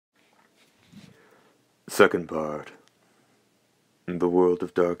Second part. The world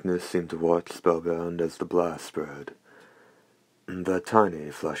of darkness seemed to watch spellbound as the blast spread. That tiny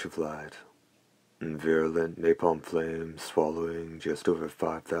flash of light, virulent napalm flame swallowing just over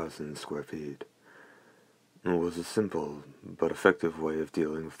 5,000 square feet, was a simple but effective way of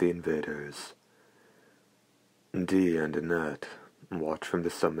dealing with the invaders. Dee and Annette watched from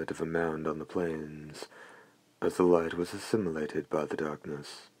the summit of a mound on the plains as the light was assimilated by the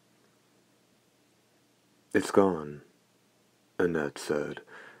darkness. "It's gone," Annette said,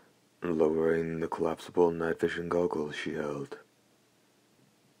 lowering the collapsible night vision goggles she held.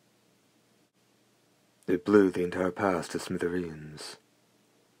 "It blew the entire pass to smithereens."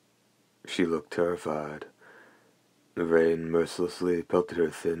 She looked terrified. The rain mercilessly pelted her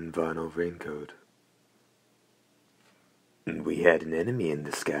thin vinyl raincoat. "We had an enemy in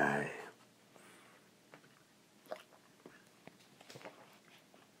the sky,"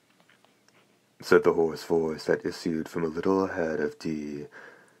 said the hoarse voice that issued from a little ahead of Dee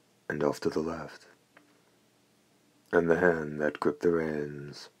and off to the left, and the hand that gripped the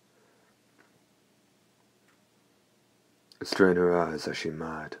reins. Strain her eyes as she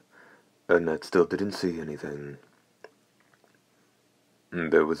might, Annette still didn't see anything.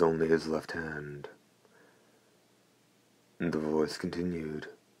 There was only his left hand. The voice continued.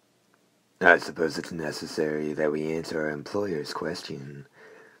 "I suppose it's necessary that we answer our employer's question.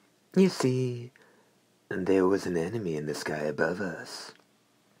 You see, there was an enemy in the sky above us,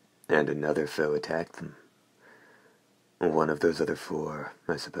 and another foe attacked them. One of those other four,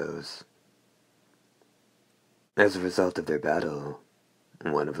 I suppose. As a result of their battle,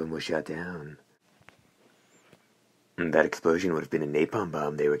 one of them was shot down. That explosion would have been a napalm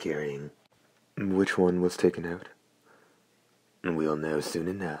bomb they were carrying." "Which one was taken out?" "We'll know soon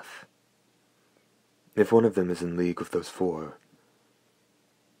enough." "If one of them is in league with those four,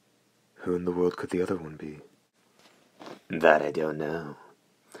 who in the world could the other one be?" "That I don't know.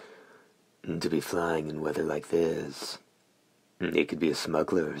 To be flying in weather like this, it could be a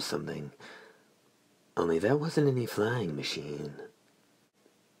smuggler or something. Only that wasn't any flying machine.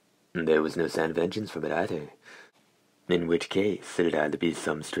 There was no sign of engines from it either, in which case it'd either be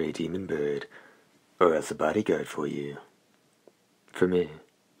some stray demon bird, or else a bodyguard for you." "For me?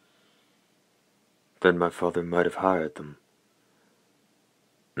 Then my father might have hired them."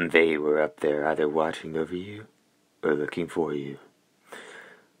 "They were up there either watching over you, or looking for you.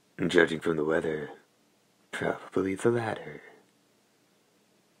 Judging from the weather, probably the latter.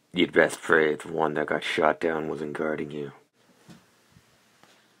 You'd best pray the one that got shot down wasn't guarding you."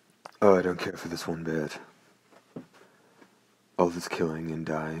 "Oh, I don't care for this one bit. All this killing and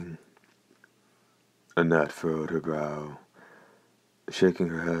dying." Annette furrowed her brow, shaking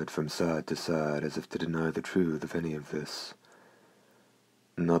her head from side to side as if to deny the truth of any of this.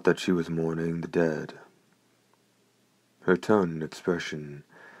 Not that she was mourning the dead. Her tone and expression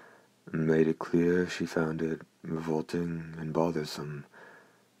made it clear she found it revolting and bothersome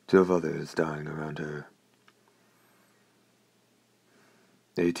to have others dying around her.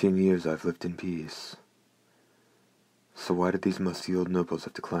 18 years I've lived in peace. So why did these musty old nobles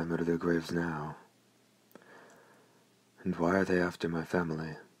have to climb out of their graves now? And why are they after my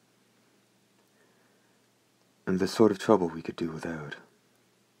family? And the sort of trouble we could do without.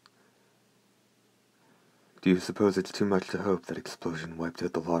 Do you suppose it's too much to hope that explosion wiped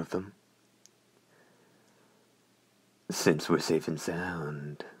out the lot of them?" "Since we're safe and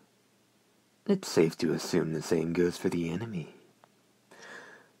sound, it's safe to assume the same goes for the enemy.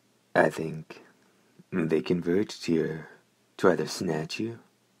 I think they converged here to either snatch you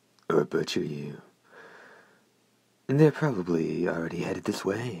or butcher you. They're probably already headed this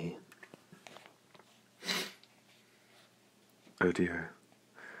way." "Oh dear.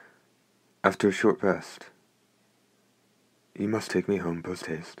 After a short rest, you must take me home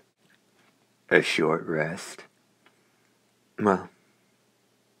post-haste." "A short rest?" "Well,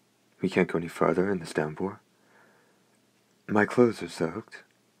 we can't go any farther in this downpour. My clothes are soaked,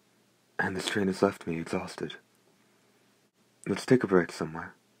 and the strain has left me exhausted. Let's take a break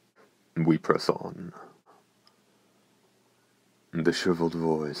somewhere." "We press on." The shriveled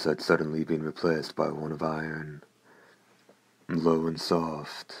voice had suddenly been replaced by one of iron. Low and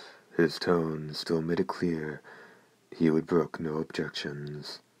soft, his tone still made it clear he would brook no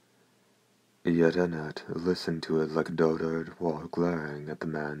objections. Yet Annette listened to it like a dotard while glaring at the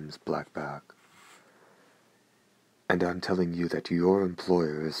man's black back. "And I'm telling you that your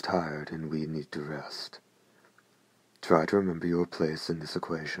employer is tired and we need to rest. Try to remember your place in this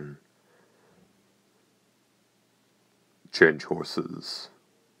equation." "Change horses,"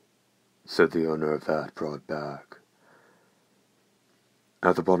 said the owner of that broad back.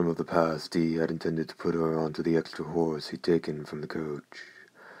 At the bottom of the pass, Dee had intended to put her onto the extra horse he'd taken from the coach.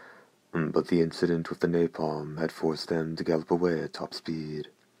 But the incident with the napalm had forced them to gallop away at top speed,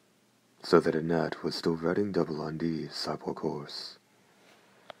 so that Annette was still riding double on Dee's cyborg horse.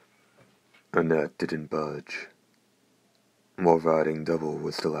 Annette didn't budge. While riding double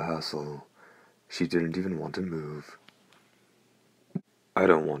was still a hassle, she didn't even want to move. I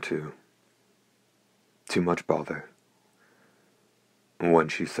don't want to. Too much bother. When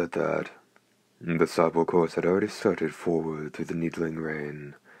she said that, the cyborg horse had already started forward through the needling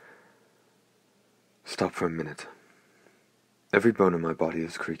rain. Stop for a minute. Every bone in my body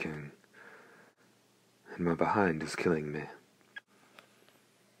is creaking, and my behind is killing me.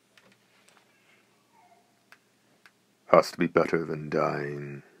 Has to be better than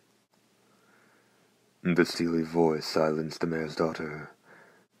dying. The steely voice silenced the mayor's daughter.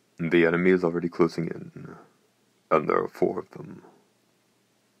 The enemy is already closing in, and there are 4 of them.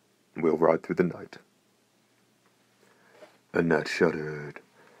 We'll ride through the night. Annette shuddered.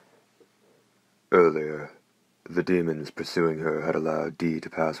 Earlier, the demons pursuing her had allowed Dee to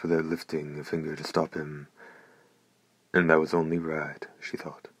pass without lifting a finger to stop him, and that was only right, she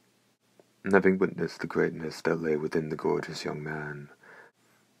thought. Having witnessed the greatness that lay within the gorgeous young man,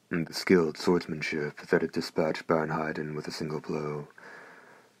 and the skilled swordsmanship that had dispatched Baron Hyden with a single blow,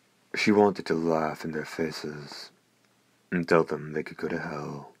 she wanted to laugh in their faces and tell them they could go to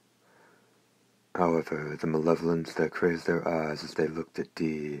hell. However, the malevolence that crazed their eyes as they looked at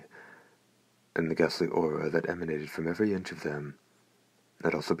Dee, and the ghastly aura that emanated from every inch of them,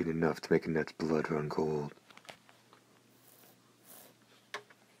 had also been enough to make Annette's blood run cold.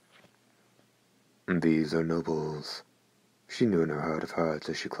 These are nobles, she knew in her heart of hearts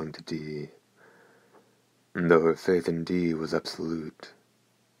as she clung to Dee. And though her faith in Dee was absolute,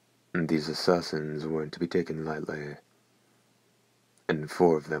 these assassins weren't to be taken lightly, and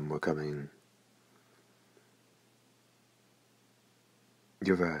 4 of them were coming.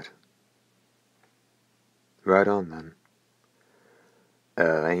 You're right. Right on, then.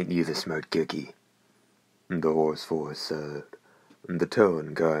 Ain't you the smart cookie? The horse voice said, the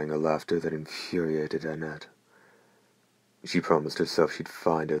tone carrying a laughter that infuriated Annette. She promised herself she'd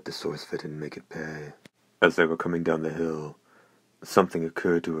find out the source of it and make it pay. As they were coming down the hill, something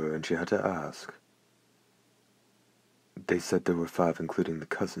occurred to her and she had to ask. They said there were 5 including the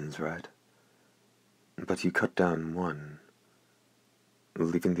cousins, right? But you cut down 1,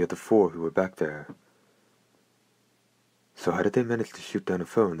 leaving the other 4 who were back there. So how did they manage to shoot down a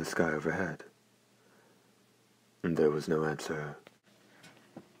foe in the sky overhead? And there was no answer.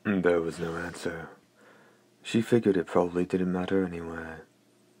 She figured it probably didn't matter anyway.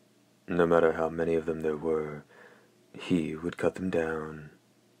 No matter how many of them there were, he would cut them down.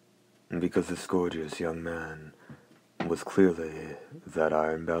 Because this gorgeous young man was clearly that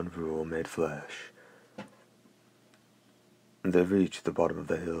ironbound rule made flesh. They reached the bottom of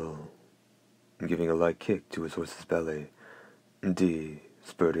the hill, giving a light kick to his horse's belly. Dee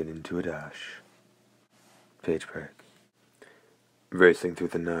spurted into a dash. Page break. Racing through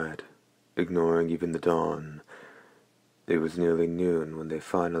the night, ignoring even the dawn, it was nearly noon when they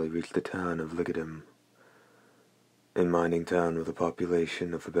finally reached the town of Ligadam, a mining town with a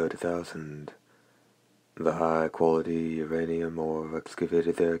population of about 1,000. The high-quality uranium ore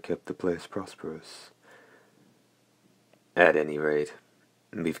excavated there kept the place prosperous. At any rate,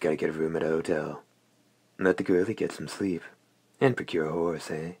 we've got to get a room at a hotel. Let the girlie get some sleep, and procure a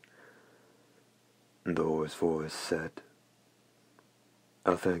horse, eh? The horse voice said,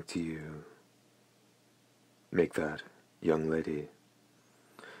 I'll thank to you. Make that, young lady.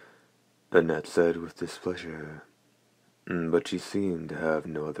 Annette said with displeasure, but she seemed to have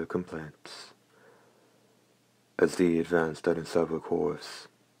no other complaints. As he advanced on his cyborg horse,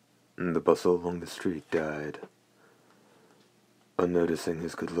 the bustle along the street died. On noticing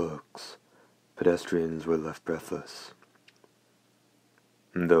his good looks, pedestrians were left breathless.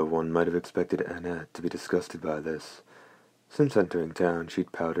 Though one might have expected Annette to be disgusted by this, since entering town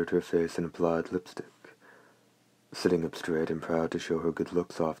she'd powdered her face and applied lipstick, sitting up straight and proud to show her good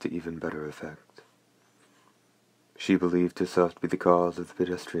looks off to even better effect. She believed herself to be the cause of the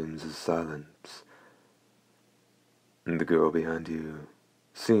pedestrians' silence. The girl behind you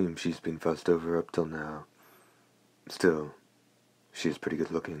seems she's been fussed over up till now. Still, she's pretty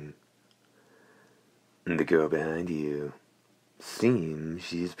good looking. The girl behind you seems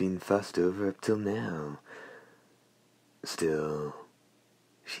she's been fussed over up till now. Still,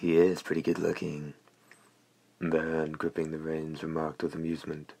 she is pretty good looking. The hand gripping the reins remarked with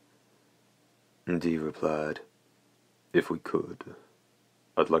amusement. Dee replied, If we could,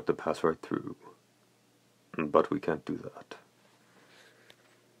 I'd like to pass right through. But we can't do that.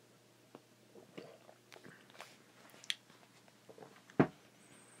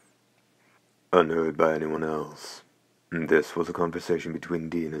 unheard by anyone else. This was a conversation between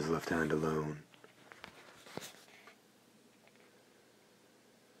Dee and his left hand alone.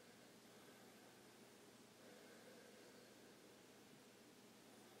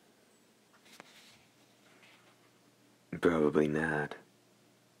 Probably not.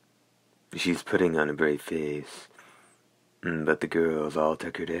 She's putting on a brave face, but the girls all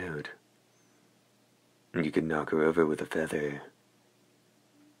tuckered out. You could knock her over with a feather.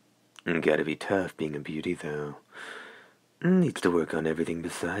 Gotta be tough being a beauty, though. Needs to work on everything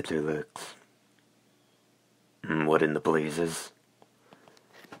besides her looks. What in the blazes?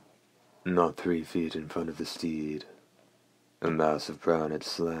 Not 3 feet in front of the steed, a mass of brown had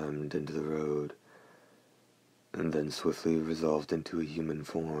slammed into the road, and then swiftly resolved into a human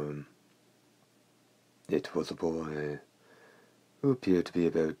form. It was a boy, who appeared to be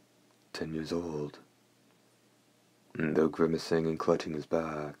about 10 years old. And though grimacing and clutching his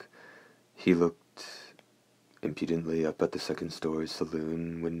back, he looked impudently up at the second-story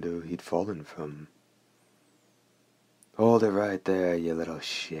saloon window he'd fallen from. "Hold it right there, you little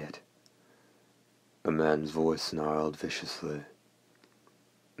shit," a man's voice snarled viciously.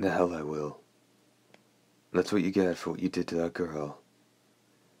 "The hell I will. That's what you get for what you did to that girl.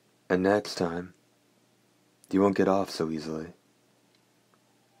 And next time, you won't get off so easily."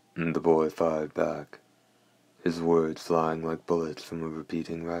 And the boy fired back, his words flying like bullets from a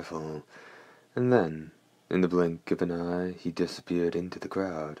repeating rifle, and then, in the blink of an eye, he disappeared into the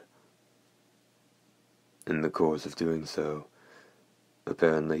crowd. In the course of doing so,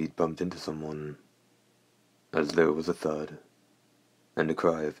 apparently he'd bumped into someone, as there was a thud, and a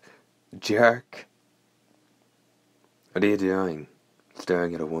cry of, "Jerk! What are you doing,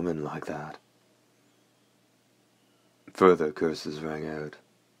 staring at a woman like that?" Further curses rang out,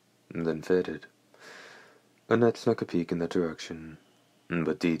 and then faded. Annette snuck a peek in that direction,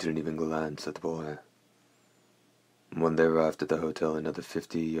 but Dee didn't even glance at the boy. When they arrived at the hotel another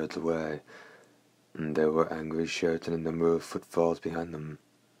 50 yards away, there were angry shouts and a number of footfalls behind them.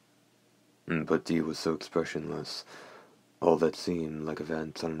 But Dee was so expressionless, all that seemed like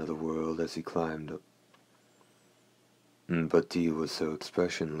events on another world as he climbed up. But Dee was so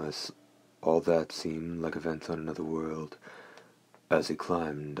expressionless, all that seemed like events on another world as he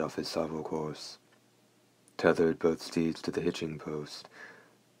climbed off his sidewalk horse, tethered both steeds to the hitching post,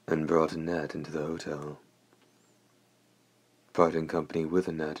 and brought Annette into the hotel. Parting company with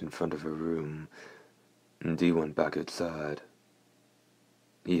Annette in front of her room, Dee went back outside.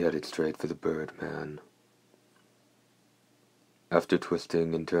 He headed straight for the Birdman. After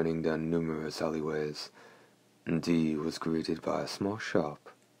twisting and turning down numerous alleyways, Dee was greeted by a small shop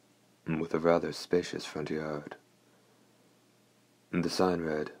with a rather spacious front yard. The sign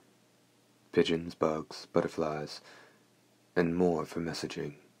read, "Pigeons, bugs, butterflies, and more for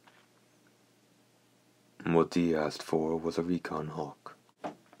messaging." What Dee asked for was a recon hawk.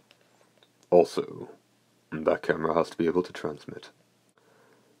 "Also, that camera has to be able to transmit,"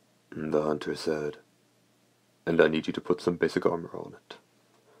 the hunter said, "and I need you to put some basic armor on it."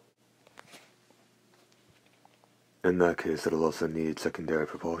 "In that case, it'll also need secondary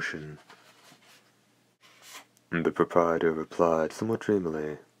propulsion," the proprietor replied somewhat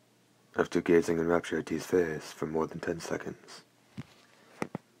dreamily, after gazing in rapture at Dee's face for more than 10 seconds.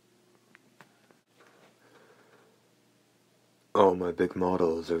 "All my big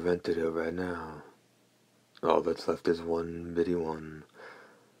models are rented out right now. All that's left is one bitty one.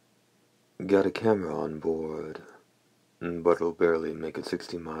 Got a camera on board, but it'll barely make a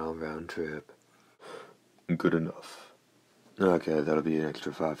 60-mile round trip." "Good enough. Okay, that'll be an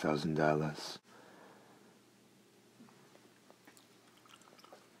extra $5,000.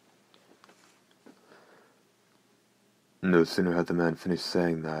 No sooner had the man finished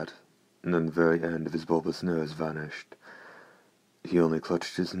saying that, than the very end of his bulbous nose vanished. He only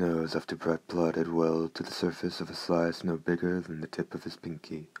clutched his nose after bright blood had welled to the surface of a slice no bigger than the tip of his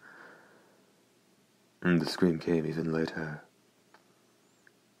pinky. The scream came even later.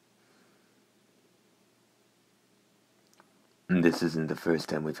 "This isn't the first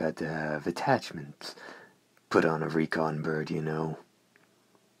time we've had to have attachments put on a recon bird, you know.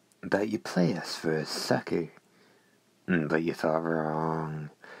 Bet you play us for a sucker. But you thought wrong.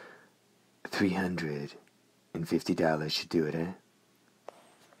 $350 should do it, eh?"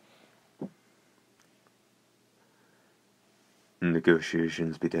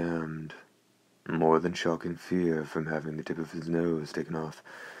 Negotiations be damned. More than shock and fear from having the tip of his nose taken off,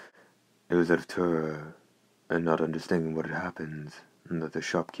 it was out of terror, and not understanding what had happened, that the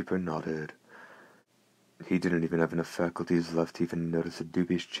shopkeeper nodded. He didn't even have enough faculties left to even notice a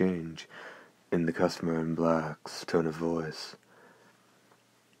dubious change in the customer in black's tone of voice.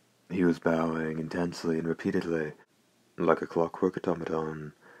 He was bowing intensely and repeatedly, like a clockwork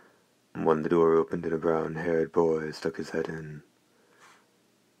automaton, when the door opened and a brown-haired boy stuck his head in.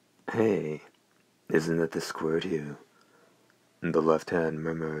 "Hey, isn't that the squirt you?" the left hand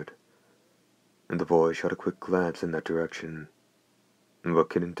murmured, and the boy shot a quick glance in that direction, but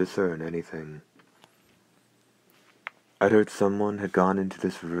couldn't discern anything. "I'd heard someone had gone into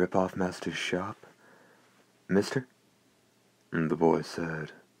this rip-off master's shop, mister," the boy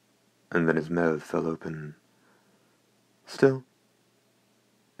said, and then his mouth fell open. Still,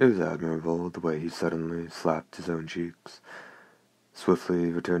 it was admirable the way he suddenly slapped his own cheeks,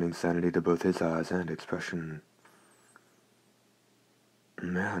 swiftly returning sanity to both his eyes and expression.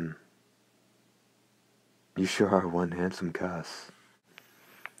 "Man, you sure are one handsome cuss."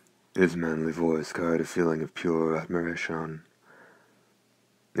 His manly voice carried a feeling of pure admiration.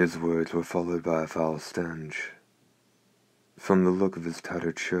 His words were followed by a foul stench. From the look of his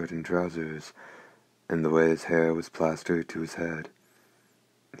tattered shirt and trousers, and the way his hair was plastered to his head,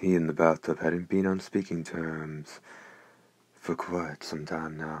 he and the bathtub hadn't been on speaking terms for quite some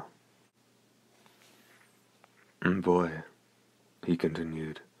time now. "Boy," he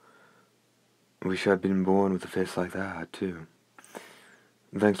continued, "wish I'd been born with a face like that, too.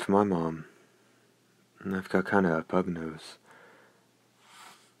 Thanks for my mom. I've got kinda a pug nose.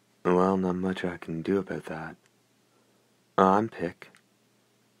 Well, not much I can do about that. I'm Pick.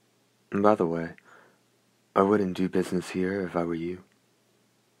 And by the way, I wouldn't do business here if I were you."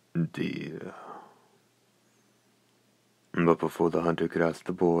 "Dear." But before the hunter could ask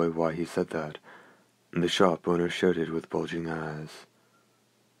the boy why he said that, the shop owner shouted with bulging eyes,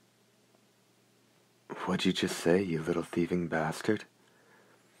 "What'd you just say, you little thieving bastard?"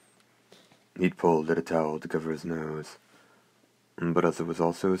 He'd pulled at a towel to cover his nose, but as it was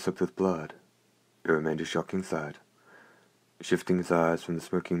also soaked with blood, it remained a shocking sight. Shifting his eyes from the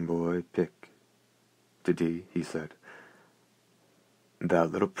smirking boy, Pick, to D, he said,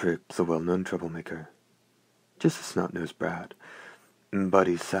 "That little prick's a well-known troublemaker. Just a snot-nosed brat, but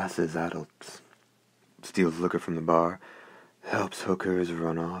he sasses adults, steals liquor from the bar, helps hookers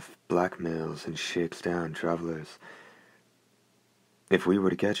run off, blackmails, and shakes down travelers. If we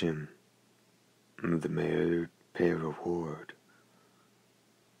were to catch him, the mayor'd pay a reward.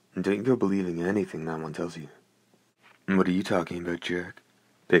 Don't go believing anything that one tells you." "What are you talking about, jerk?"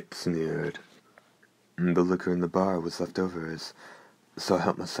 Pick sneered. "The liquor in the bar was leftovers, so I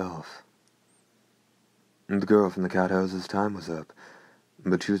helped myself. The girl from the cat house's time was up,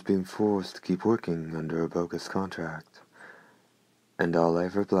 but she was being forced to keep working under a bogus contract. And all I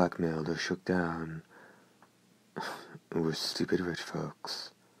ever blackmailed or shook down were stupid rich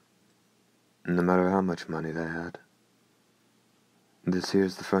folks, no matter how much money they had. This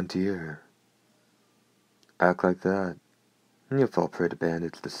here's the frontier. Act like that, and you'll fall prey to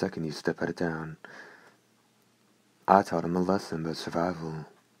bandits the second you step out of town. I taught 'em a lesson about survival.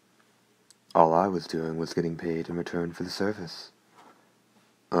 All I was doing was getting paid in return for the service.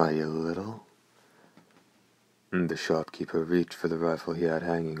 Are you little?" The shopkeeper reached for the rifle he had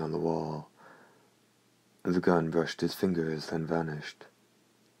hanging on the wall. The gun brushed his fingers, then vanished.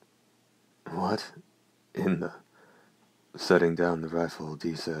 "What in the—" Setting down the rifle,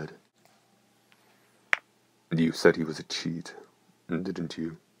 D said, "You said he was a cheat, didn't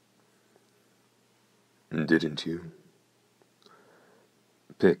you? Didn't you?"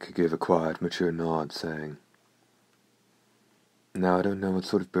 Pick gave a quiet, mature nod, saying, "Now I don't know what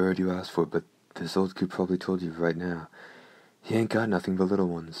sort of bird you asked for, but this old coot probably told you right now. He ain't got nothing but little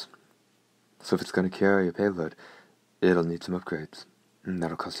ones. So if it's gonna carry a payload, it'll need some upgrades, and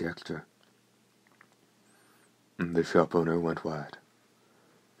that'll cost you extra." The shop owner went white.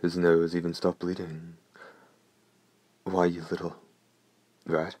 His nose even stopped bleeding. "Why, you little—"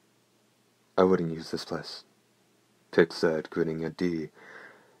 "Right? I wouldn't use this place," Pick said, grinning at D.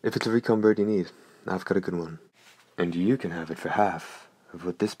 "If it's a recon bird you need, I've got a good one. And you can have it for half of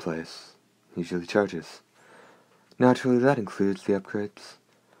what this place usually charges. Naturally, that includes the upgrades.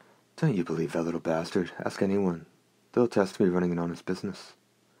 Don't you believe that little bastard? Ask anyone. They'll attest to me running an honest business."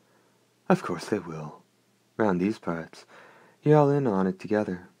 "Of course they will. Round these parts, you're all in on it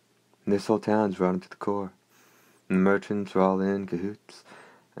together. This whole town's rotten to the core. The merchants are all in cahoots,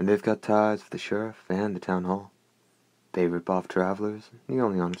 and they've got ties with the sheriff and the town hall. They rip off travelers, the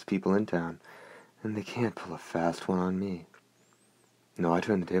only honest people in town, and they can't pull a fast one on me. No, I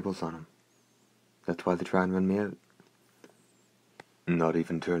turn the tables on 'em. That's why they try and run me out." Not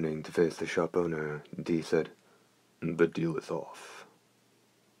even turning to face the shop owner, D said, "The deal is off.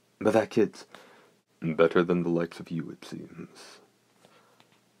 But that kid's better than the likes of you, it seems."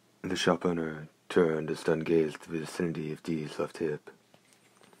 The shop owner turned a stunned gaze to the vicinity of D's left hip.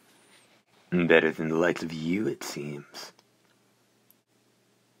 Better than the likes of you, it seems.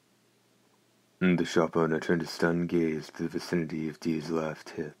 The shop owner turned a stunned gaze to the vicinity of Dee's left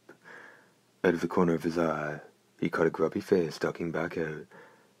hip. Out of the corner of his eye, he caught a grubby face ducking back out,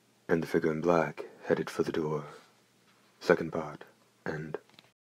 and the figure in black headed for the door. Second part, end.